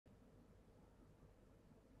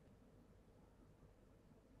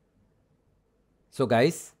So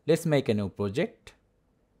guys, let's make a new project.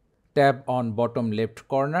 Tab on bottom left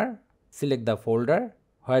corner, select the folder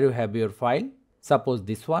where you have your file. Suppose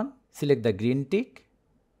this one, select the green tick.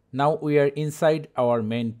 Now we are inside our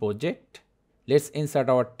main project. Let's insert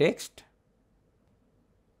our text.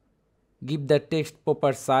 Give the text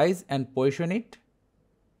proper size and position it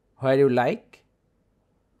where you like.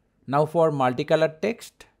 Now for multicolor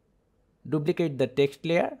text, duplicate the text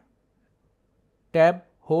layer. Tab,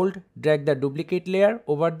 hold, drag the duplicate layer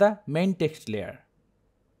over the main text layer.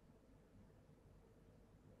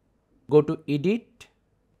 Go to Edit.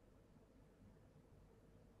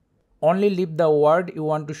 Only leave the word you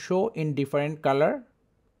want to show in different color.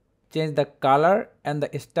 Change the color and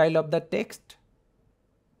the style of the text.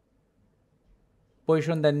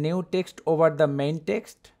 Position the new text over the main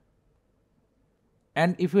text.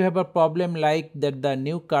 And if you have a problem like that the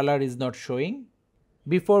new color is not showing,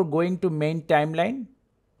 before going to main timeline,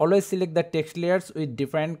 always select the text layers with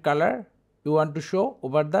different color you want to show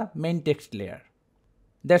over the main text layer.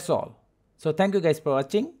 That's all. So thank you guys for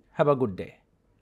watching. Have a good day.